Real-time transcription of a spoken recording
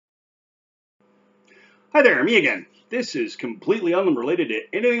Hi there, me again. This is completely unrelated to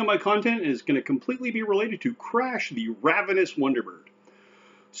anything on my content. It is going to completely be related to Crash the Ravenous Wonderbird.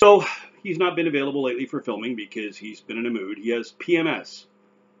 So, he's not been available lately for filming because he's been in a mood. He has PMS.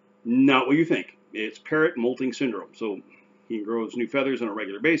 Not what you think. It's parrot molting syndrome. So, he grows new feathers on a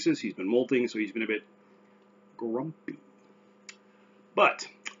regular basis. He's been molting, so he's been a bit grumpy. But,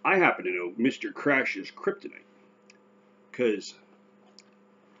 I happen to know Mr. Crash's kryptonite. Because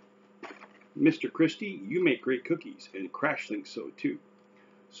Mr. Christie, you make great cookies, and Crash thinks so too.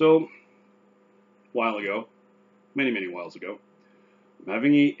 So, a while ago, many whiles ago, I'm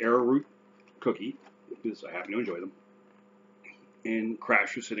having a arrowroot cookie, because I happen to enjoy them, and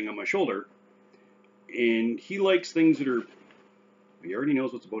Crash was sitting on my shoulder, and he likes things that are, he already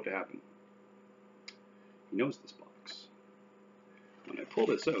knows what's about to happen. He knows this box. When I pull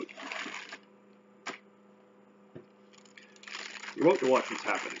this out, you're about to watch what's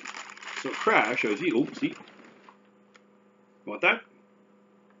happening. So Crash, as he, oh, see, you want that?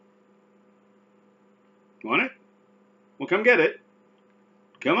 You want it? Well, come get it.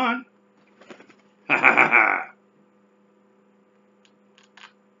 Come on. Ha ha ha ha.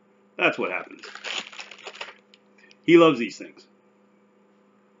 That's what happens. He loves these things.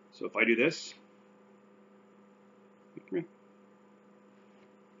 So if I do this, come here.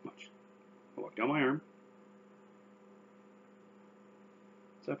 Watch. I walk down my arm.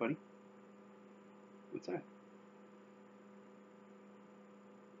 What's that, buddy? What's that?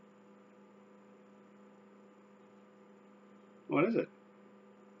 What is it?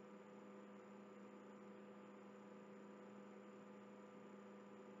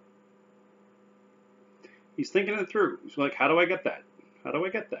 He's thinking it through. He's like, how do I get that? How do I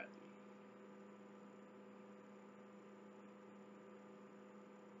get that?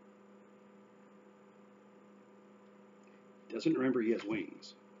 He doesn't remember he has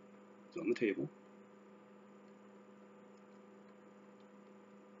wings. It's on the table.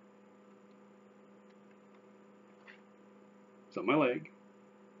 It's on my leg.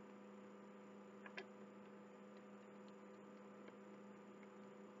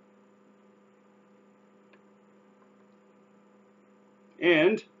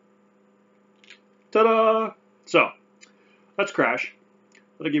 And ta-da! So, that's Crash.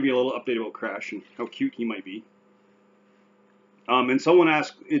 That'll give you a little update about Crash and how cute he might be. And someone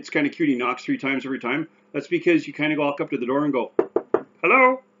asked, it's kind of cute he knocks 3 times every time. That's because you kind of walk up to the door and go,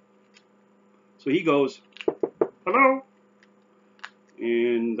 hello? So he goes, hello?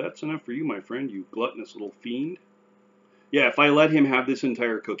 And that's enough for you, my friend, you gluttonous little fiend. Yeah, if I let him have this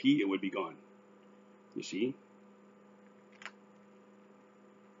entire cookie, it would be gone. You see?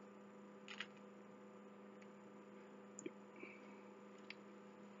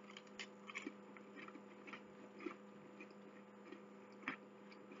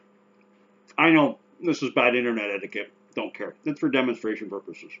 I know, this is bad internet etiquette. Don't care. It's for demonstration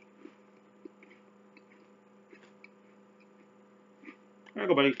purposes. There you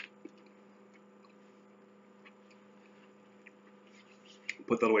go, buddy.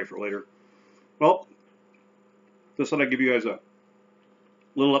 Put that away for later. Well, just thought I'd give you guys a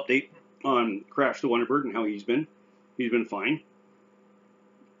little update on Crash the Wonderbird and how he's been. He's been fine.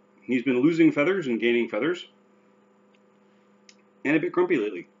 He's been losing feathers and gaining feathers. And a bit grumpy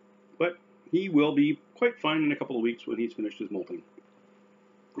lately. But he will be quite fine in a couple of weeks when he's finished his molting.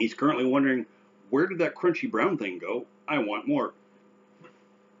 He's currently wondering, where did that crunchy brown thing go? I want more.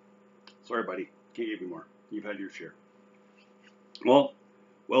 Sorry, buddy. Can't give you more. You've had your share. Well,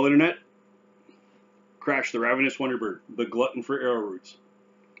 internet, Crash the Ravenous Wonderbird, the glutton for arrowroots.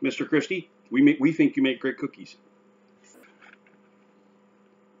 Mr. Christie, we think you make great cookies.